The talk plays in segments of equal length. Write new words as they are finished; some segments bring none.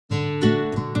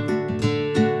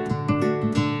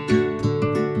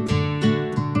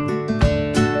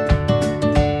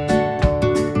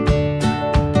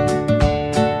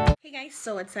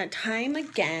it's that time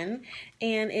again,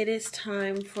 and it is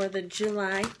time for the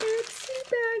July Ipsy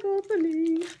bag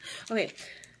opening. Okay,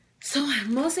 so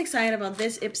I'm most excited about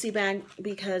this Ipsy bag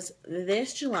because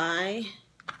this July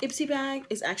Ipsy bag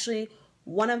is actually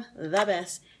one of the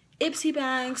best Ipsy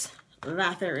bags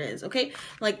that there is. Okay,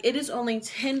 like it is only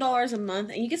 $10 a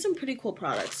month, and you get some pretty cool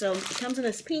products. So it comes in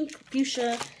this pink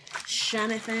fuchsia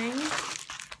shiny thing.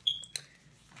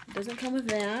 It doesn't come with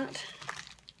that.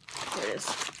 There it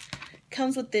is.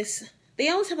 Comes with this. They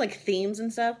always have like themes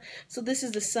and stuff. So this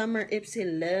is the summer Ipsy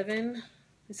 11.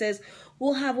 It says,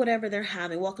 we'll have whatever they're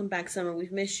having. Welcome back, summer.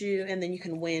 We've missed you. And then you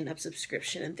can win a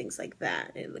subscription and things like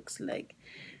that. It looks like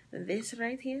this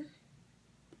right here.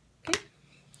 Okay.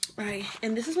 All right.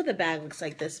 And this is what the bag looks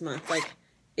like this month. Like,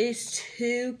 it's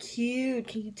too cute.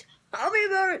 Can you tell me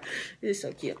about it? It is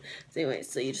so cute. So anyway,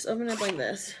 so you just open it up like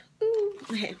this. Ooh.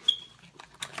 Okay.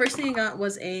 First thing I got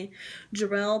was a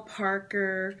Jarrell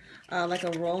Parker, like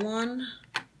a roll-on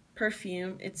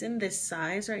perfume. It's in this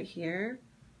size right here.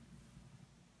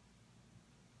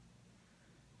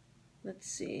 Let's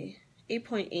see,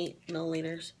 8.8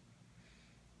 milliliters.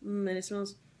 And it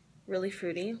smells really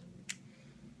fruity.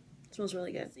 It smells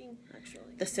really good. Actually,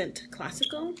 the scent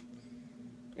Classical,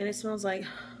 and it smells like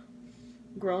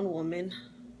grown woman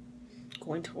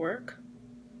going to work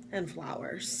and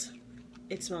flowers.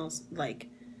 It smells like.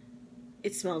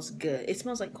 It smells good. It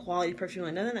smells like quality perfume.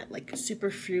 Like none of that like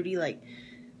super fruity, like,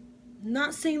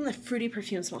 not saying the fruity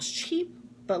perfume smells cheap,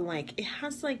 but like it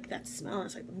has like that smell.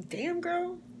 It's like, damn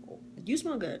girl, you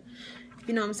smell good.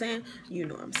 You know what I'm saying? You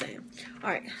know what I'm saying.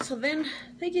 Alright, so then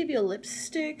they give you a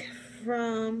lipstick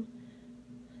from,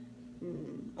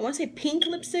 I want to say pink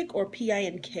lipstick or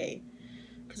P-I-N-K,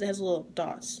 because it has little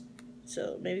dots.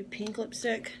 So maybe pink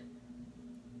lipstick.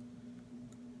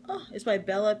 Oh, it's by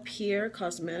Bella Pierre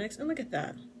Cosmetics. And look at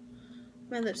that.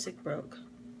 My lipstick broke.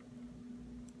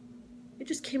 It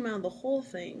just came out of the whole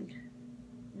thing.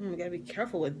 I gotta be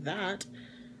careful with that.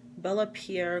 Bella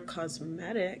Pierre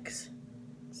Cosmetics.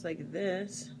 It's like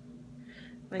this.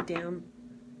 My damn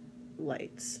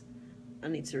lights. I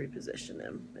need to reposition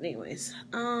them. But anyways,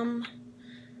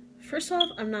 first off,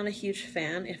 I'm not a huge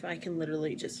fan if I can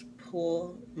literally just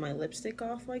pull my lipstick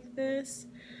off like this.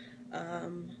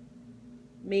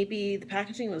 Maybe the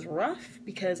packaging was rough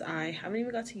because I haven't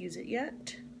even got to use it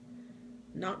yet.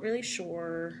 Not really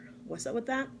sure what's up with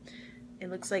that.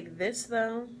 It looks like this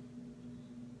though.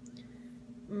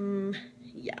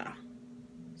 Yeah.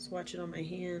 Swatch it on my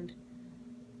hand.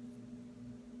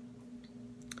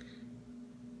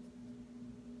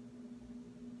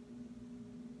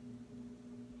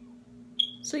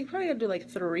 So you probably gotta do like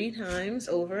 3 times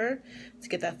over to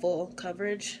get that full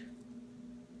coverage.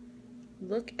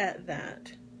 Look at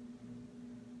that.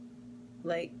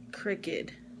 Like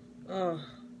cricket. Oh,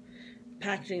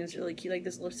 packaging is really cute. Like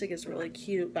this lipstick is really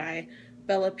cute by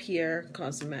Bella Pierre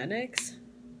Cosmetics.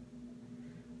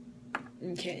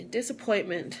 Okay,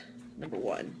 disappointment number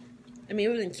 1. I mean, it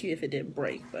would've been cute if it didn't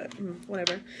break, but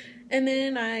whatever. And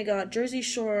then I got Jersey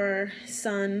Shore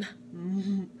Sun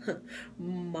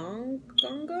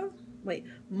Mongongo? Wait,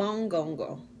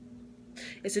 Mongongo.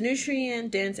 It's a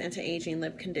nutrient-dense anti-aging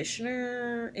lip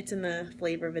conditioner. It's in the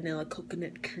flavor vanilla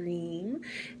coconut cream.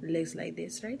 It looks like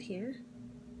this right here.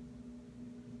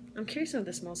 I'm curious what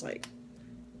this smells like.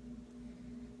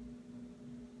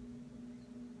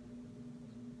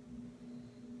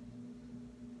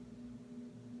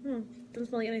 Doesn't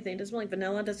smell like anything. Doesn't smell like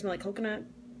vanilla. Doesn't smell like coconut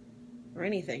or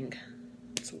anything.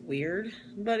 It's weird,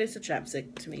 but it's a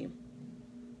chapstick to me.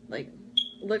 Like,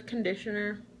 lip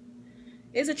conditioner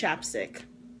is a chapstick.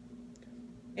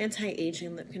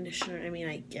 Anti-aging lip conditioner. I mean,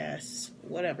 I guess.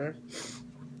 Whatever.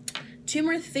 2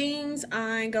 more things.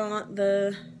 I got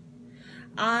the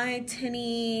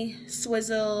Tinny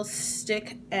Swizzle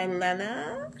Stick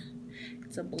Elena.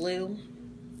 It's a blue.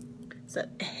 It's a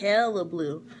hella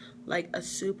blue. Like a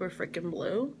super freaking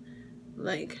blue.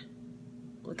 Like,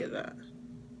 look at that.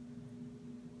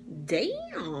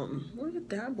 Damn. Look at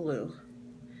that blue.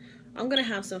 I'm gonna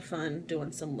have some fun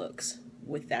doing some looks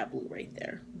with that blue right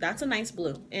there. That's a nice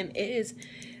blue, and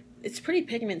it's pretty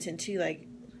pigmented too. Like,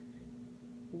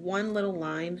 one little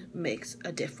line makes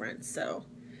a difference. So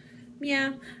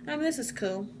yeah, I mean, this is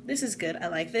cool. This is good. I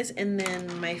like this. And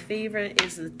then my favorite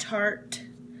is the Tarte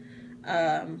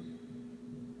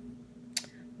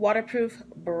waterproof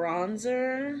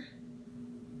bronzer.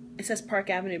 It says Park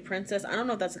Avenue Princess. I don't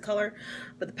know if that's a color,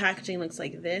 but the packaging looks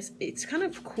like this. It's kind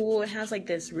of cool. It has like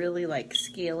this really like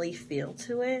scaly feel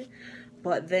to it,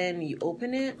 but then you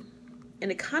open it and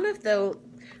it kind of, though,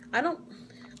 I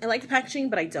I like the packaging,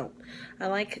 but I don't. I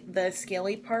like the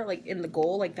scaly part, like in the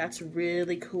gold, like that's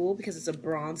really cool because it's a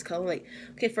bronze color. Like,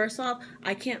 okay, first off,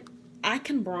 I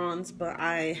can bronze, but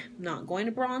I'm not going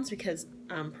to bronze because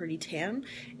I'm pretty tan,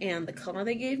 and the color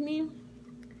they gave me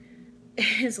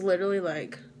is literally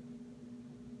like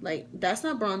that's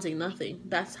not bronzing nothing.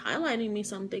 That's highlighting me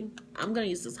something. I'm gonna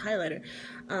use this highlighter,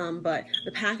 but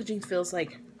the packaging feels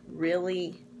like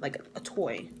really like a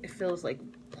toy. It feels like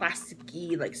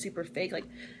plasticky, like super fake,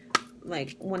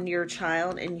 like when you're a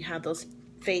child and you have those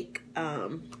fake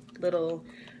little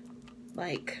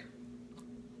like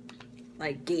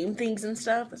game things and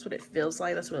stuff. That's what it feels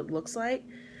like. That's what it looks like.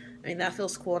 I mean, that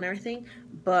feels cool and everything,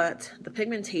 but the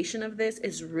pigmentation of this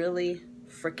is really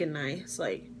freaking nice.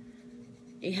 Like,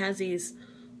 it has these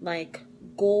like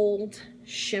gold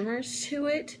shimmers to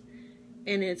it,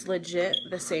 and it's legit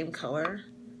the same color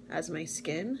as my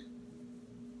skin.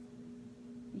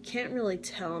 You can't really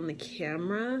tell on the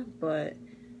camera, but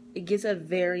it gives a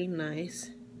very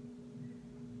nice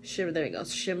shimmer. There we go,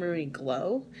 shimmery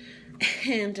glow.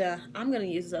 And I'm gonna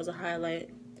use this as a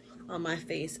highlight on my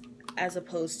face as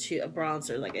opposed to a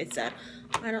bronzer. Like I said,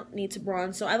 I don't need to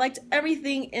bronze. So I liked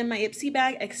everything in my Ipsy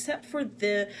bag except for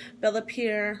the Bella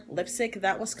Pierre lipstick.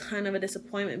 That was kind of a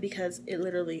disappointment because it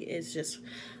literally is just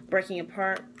breaking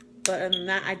apart. But other than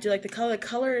that, I do like the color. The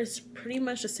color is pretty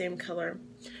much the same color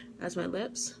as my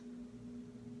lips.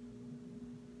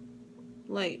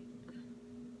 Like,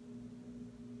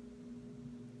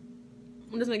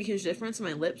 it doesn't make a huge difference.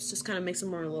 My lips just kind of makes them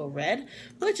more a little red,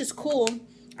 which is cool.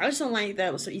 I just don't like that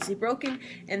it was so easily broken.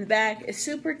 And the bag is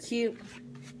super cute.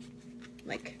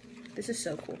 Like, this is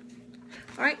so cool.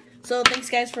 Alright, so thanks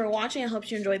guys for watching. I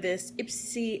hope you enjoyed this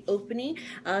Ipsy opening.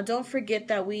 Don't forget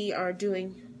that we are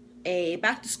doing a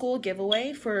back to school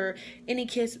giveaway for any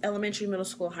kids, elementary, middle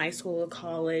school, high school,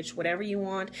 college, whatever you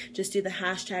want. Just do the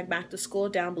hashtag back to school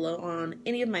down below on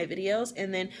any of my videos,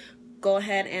 and then go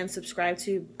ahead and subscribe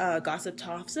to Gossip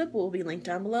Tossip, will be linked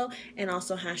down below, and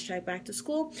also hashtag back to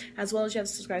school, as well as you have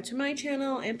to subscribe to my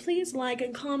channel, and please like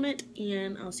and comment,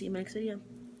 and I'll see you in my next video.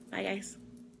 Bye guys.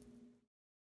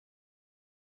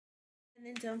 And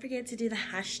then don't forget to do the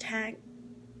hashtag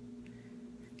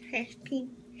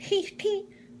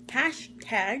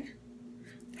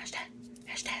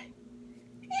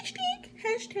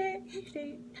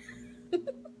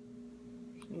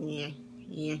yeah.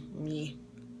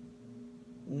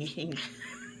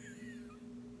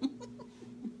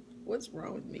 What's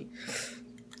wrong with me?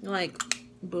 Like,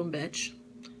 boom, bitch.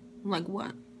 Like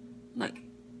what? Like,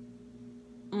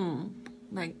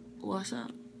 like, what's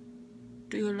up?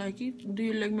 Do you like it? Do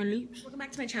you like my lips? Welcome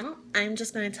back to my channel. I'm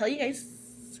just gonna tell you guys.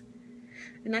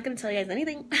 I'm not gonna tell you guys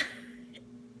anything.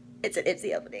 It's an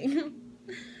Ipsy opening.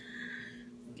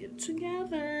 Get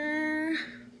together.